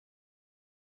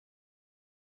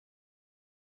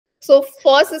So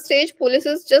first stage, police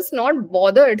is just not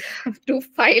bothered to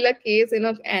file a case in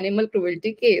an animal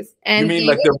cruelty case. You And mean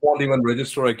like even they won't even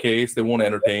register a case? They won't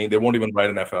entertain. They won't even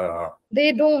write an FIR.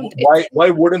 they don't. Why? It's Why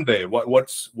wouldn't they?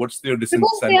 What's their because they are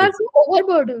disincentive? so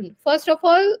overburdened. First of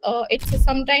all, it's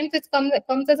sometimes it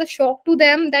comes as a shock to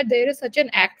them that there is such an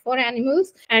act for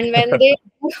animals, and when they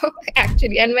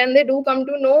actually, and when they do come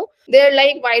to know, they're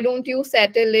like, why don't you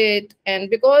settle it? And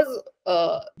because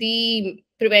the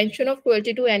Prevention of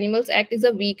Cruelty to Animals Act is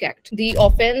a weak act, the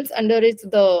offense under it's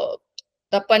the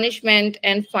punishment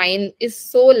and fine is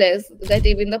so less that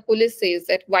even the police says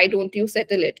that why don't you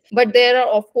settle it. But there are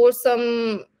of course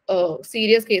some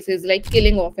serious cases like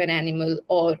killing of an animal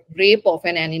or rape of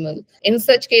an animal. In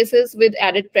such cases, with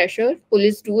added pressure,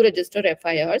 police do register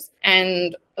FIRs,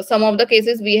 and some of the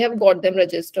cases we have got them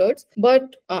registered.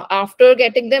 But after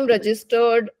getting them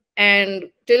registered and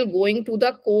till going to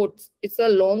the courts, it's a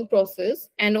long process,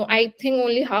 and I think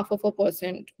only half of a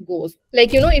percent goes.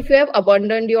 Like, if you have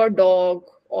abandoned your dog,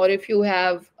 or if you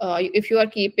are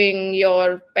keeping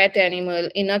your pet animal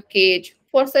in a cage,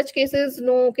 for such cases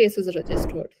no case is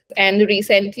registered. And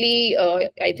recently,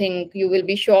 I think you will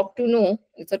be shocked to know,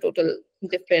 it's a total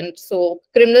different. So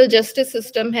criminal justice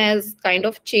system has kind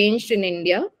of changed in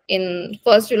India. In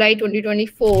 1st July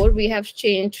 2024, we have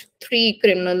changed 3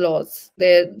 criminal laws.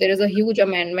 There is a huge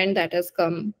amendment that has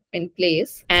come in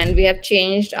place, and we have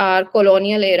changed our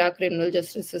colonial era criminal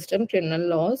justice system, criminal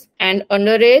laws. And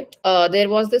under it, there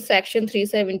was the section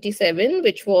 377,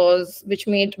 which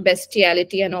made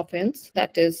bestiality an offense,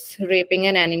 that is raping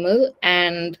an animal.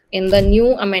 And in the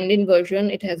new amended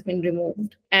version, it has been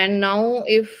removed. And now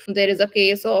if there is a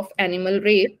case of animal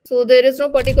rape, so there is no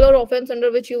particular offense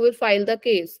under which you will file the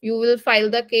case. You will file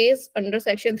the case under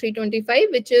section 325,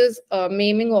 which is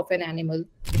maiming of an animal.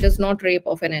 It is not rape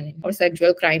of an animal or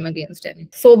sexual crime against animal.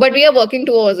 So, but we are working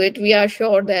towards it. We are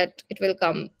sure that it will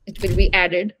come. It will be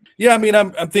added. Yeah, I mean,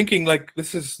 I'm thinking like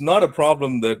this is not a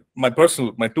problem that my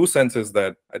 2 cents is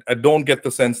that I don't get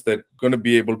the sense that going to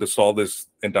be able to solve this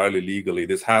entirely legally.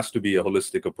 This has to be a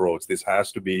holistic approach. This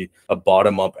has to be a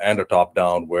bottom up and a top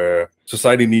down, where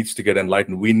society needs to get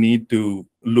enlightened. We need to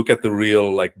look at the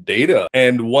real like data.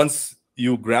 And once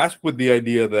you grasp with the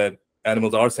idea that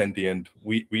animals are sentient,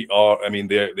 we are, I mean,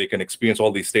 they can experience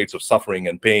all these states of suffering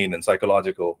and pain and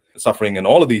psychological suffering and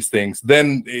all of these things,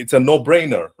 then it's a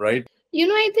no-brainer, right?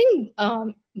 I think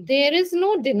there is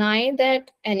no deny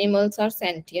that animals are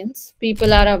sentient.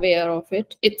 People are aware of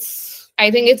it.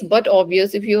 I think it's but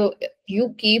obvious if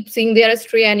you keep seeing there are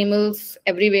stray animals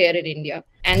everywhere in India.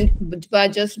 And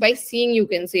just by seeing, you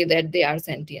can say that they are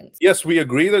sentient. Yes, we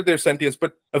agree that they're sentient,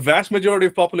 but a vast majority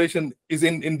of population is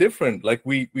indifferent. Like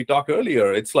we talked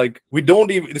earlier, it's like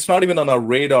it's not even on our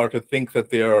radar to think that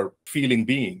they are feeling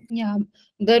beings. Yeah.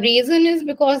 The reason is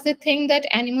because they think that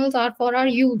animals are for our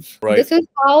use. Right. This is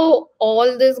how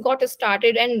all this got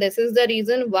started, and this is the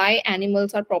reason why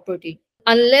animals are property.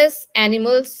 Unless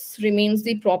animals remains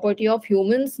the property of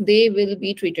humans, they will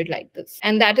be treated like this.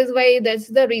 And that's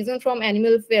the reason from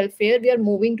animal welfare, we are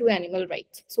moving to animal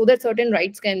rights, so that certain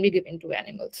rights can be given to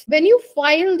animals. When you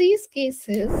file these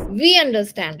cases, we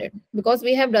understand it because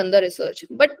we have done the research.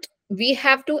 But we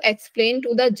have to explain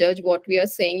to the judge what we are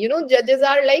saying. Judges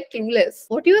are like clueless.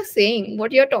 What you are saying,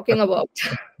 what you are talking about.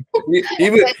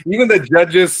 even the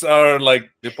judges are like,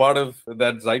 they're part of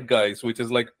that zeitgeist, which is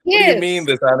like, what do you mean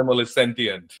this animal is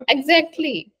sentient?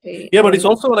 Exactly. Yeah, but it's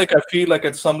also like, I feel like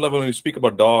at some level when you speak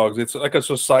about dogs, it's like a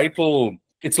societal,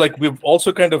 it's like we've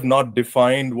also kind of not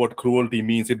defined what cruelty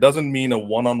means. It doesn't mean a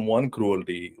one-on-one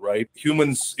cruelty, right?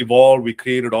 Humans evolved, we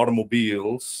created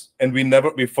automobiles, and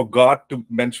we forgot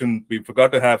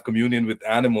to have communion with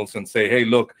animals and say, hey,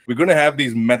 look, we're going to have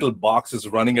these metal boxes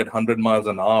running at 100 miles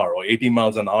an hour or 80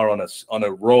 miles an hour on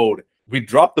a road. We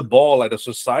drop the ball at a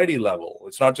society level.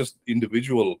 It's not just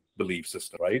individual belief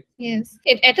system, right? Yes,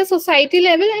 at a society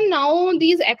level. And now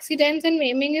these accidents and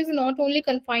maiming is not only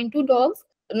confined to dogs.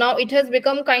 Now it has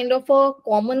become kind of a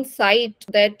common sight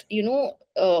that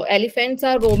elephants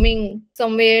are roaming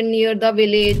somewhere near the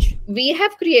village. We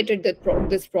have created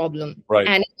this problem. Right.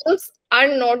 Animals are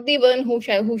not the one who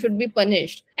should be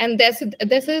punished. And this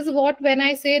is what, when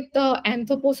I say the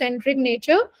anthropocentric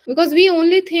nature, because we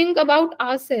only think about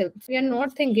ourselves. We are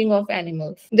not thinking of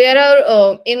animals. There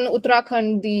are in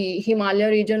Uttarakhand, the Himalaya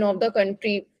region of the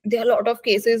country, there are a lot of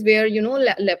cases where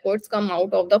leopards come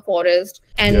out of the forest,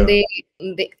 and Yeah. they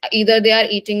either they are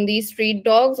eating the street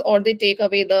dogs, or they take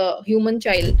away the human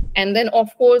child. And then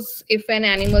of course, if an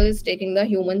animal is taking the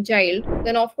human child,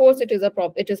 then of course it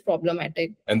is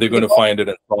problematic, And they're going to because find it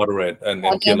and slaughter it and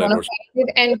they're kill it gonna or fight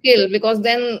it and kill. Because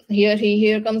then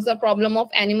here comes the problem of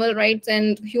animal rights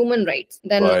and human rights.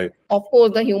 Then right. of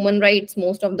course the human rights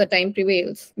most of the time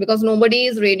prevails, because nobody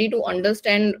is ready to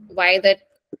understand why that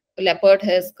leopard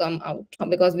has come out,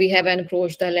 because we have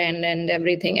encroached the land and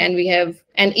everything. And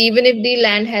even if the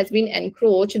land has been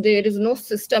encroached, there is no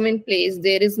system in place,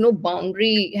 there is no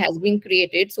boundary has been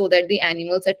created so that the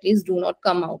animals at least do not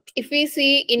come out. If we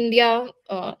see India,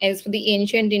 as for the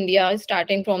ancient India,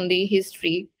 starting from the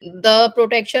history, the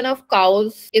protection of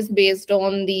cows is based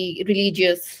on the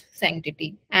religious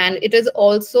sanctity. And it is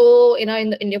also in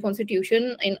the India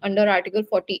constitution, in under article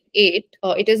 48,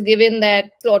 it is given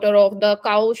that slaughter of the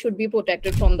cow should be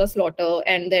protected from the slaughter,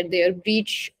 and that their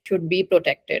breech should be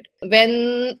protected.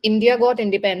 When India got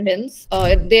independence,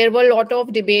 there were a lot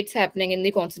of debates happening in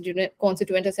the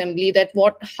constituent assembly, that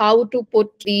how to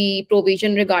put the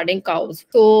provision regarding cows.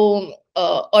 So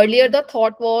earlier the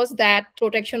thought was that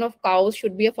protection of cows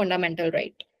should be a fundamental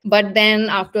right. But then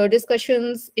after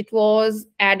discussions, it was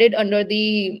added under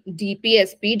the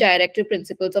DPSP, Directive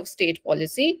Principles of State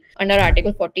Policy, under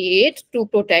Article 48, to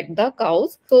protect the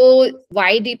cows. So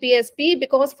why DPSP?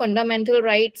 Because fundamental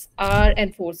rights are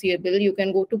enforceable. You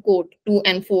can go to court to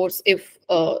enforce if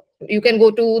you can go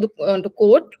to the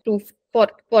court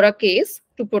for a case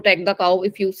to protect the cow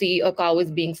if you see a cow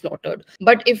is being slaughtered.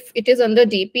 But if it is under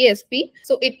DPSP,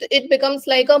 so it becomes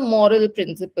like a moral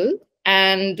principle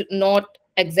and not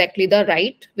exactly the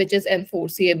right which is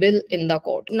enforceable in the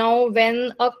court. Now,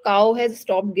 when a cow has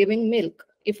stopped giving milk,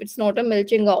 if it's not a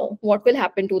milching cow, what will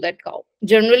happen to that cow?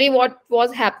 Generally, what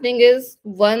was happening is,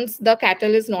 once the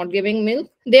cattle is not giving milk,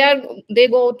 they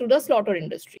go to the slaughter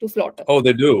industry to slaughter. Oh,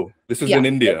 they do. This is Yeah. in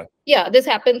India. Yeah, this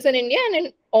happens in India and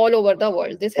in all over the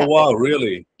world. This Oh, happens. wow,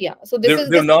 really? Yeah. So this They're is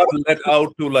they're this. not let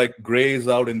out to like graze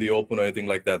out in the open or anything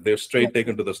like that. They're straight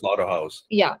taken to the slaughterhouse.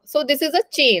 Yeah. So this is a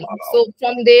chain. Wow. So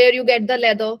from there you get the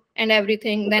leather and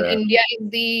everything. Then Okay. India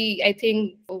is I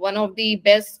think, one of the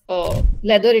best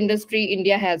leather industry.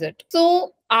 India has it.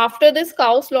 So after this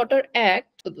Cow Slaughter Act,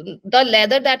 the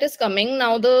leather that is coming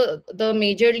now, the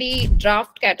majorly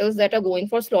draft cattle that are going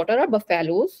for slaughter are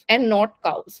buffaloes and not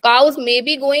cows. Cows may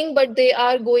be going, but they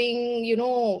are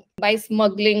going, by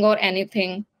smuggling or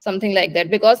anything, something like that,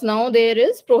 because now there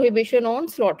is prohibition on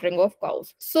slaughtering of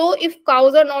cows. So if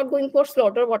cows are not going for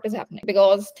slaughter, what is happening?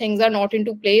 Because things are not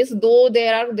into place. Though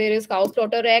there is Cow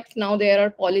Slaughter Act, now there are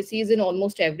policies in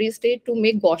almost every state to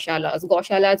make goshalas.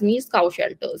 Goshalas means cow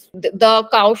shelters. The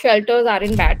cow shelters are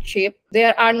in bad shape.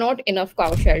 There are not enough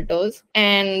cow shelters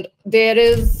and there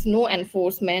is no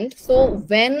enforcement. So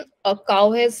when a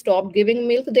cow has stopped giving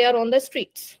milk, they are on the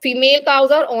streets. Female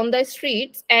cows are on the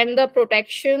streets, and the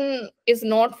protection is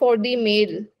not for the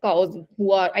male cows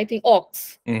who are, I think,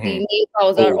 ox. Mhm. The male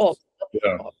cows are Bulls. ox.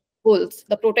 Yeah. Bulls.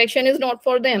 The protection is not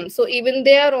for them. So even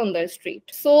they are on the street.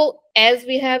 So as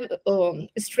we have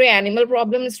stray animal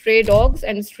problem, stray dogs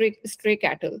and stray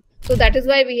cattle. So that is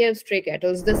why we have stray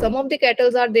cattle. Some of the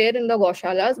cattle are there in the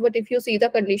goshalas, but if you see the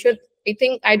condition,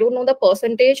 I don't know the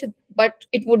percentage, but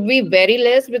it would be very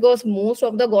less, because most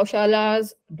of the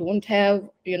goshalas don't have,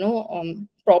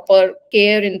 proper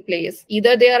care in place.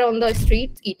 Either they are on the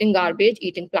streets eating garbage,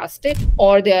 eating plastic,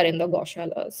 or they are in the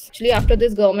goshalas. Actually, after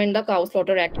this government, the Cow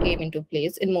Slaughter Act came into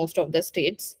place in most of the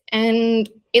states. And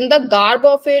in the garb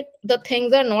of it, the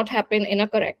things are not happen in a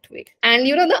correct way. And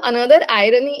the another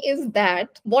irony is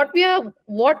that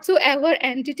whatsoever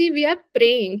entity we are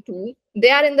praying to, they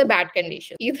are in the bad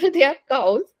condition. Either they are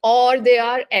cows, or they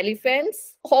are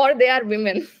elephants, or they are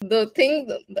women. The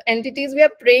entities we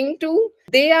are praying to,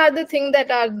 they are the thing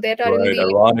that are in Right. the.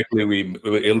 Ironically, we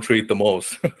ill-treat the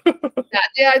most. Yeah,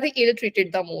 they are the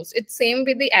ill-treated the most. It's same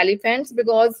with the elephants,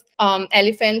 because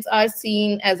elephants are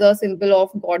seen as a symbol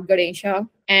of God Ganesha.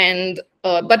 And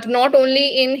but not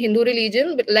only in Hindu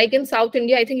religion, but like in South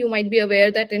India, I think you might be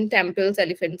aware that in temples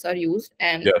elephants are used,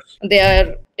 and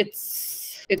Yes.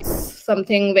 it's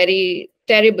something very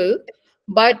terrible.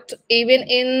 But even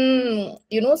in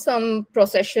some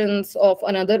processions of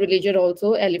another religion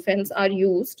also, elephants are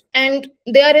used, and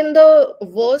they are in the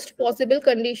worst possible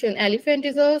condition. Elephant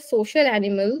is a social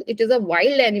animal. It is a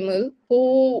wild animal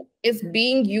who is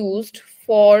being used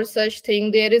for such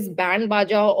thing. There is band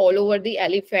baja all over the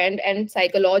elephant, and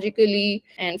psychologically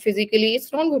and physically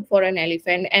it's not good for an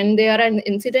elephant. And there are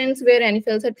incidents where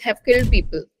elephants have killed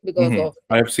people because of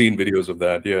I have seen videos of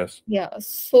that. Yes. yeah.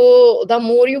 So the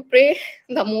more you pray,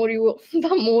 the more you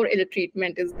the more ill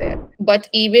treatment is there. But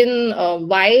even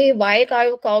why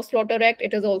cow slaughter act,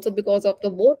 it is also because of the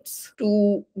votes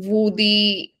to woo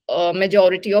the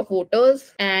majority of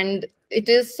voters. And it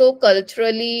is so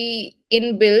culturally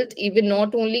inbuilt, even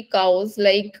not only cows,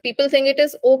 like people think it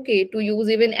is okay to use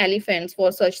even elephants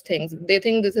for such things. They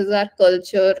think this is our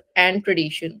culture and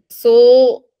tradition.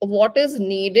 So what is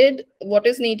needed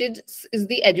is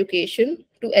the education,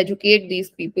 to educate these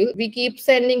people. We keep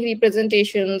sending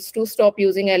representations to stop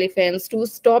using elephants, to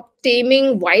stop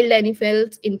taming wild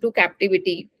elephants into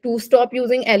captivity, to stop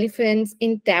using elephants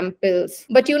in temples.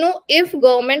 But if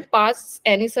government passes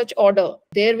any such order,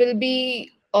 there will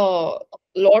be a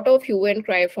lot of hue and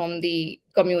cry from the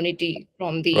community,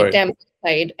 from the Right. temple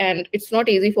side, and it's not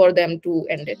easy for them to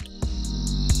end it.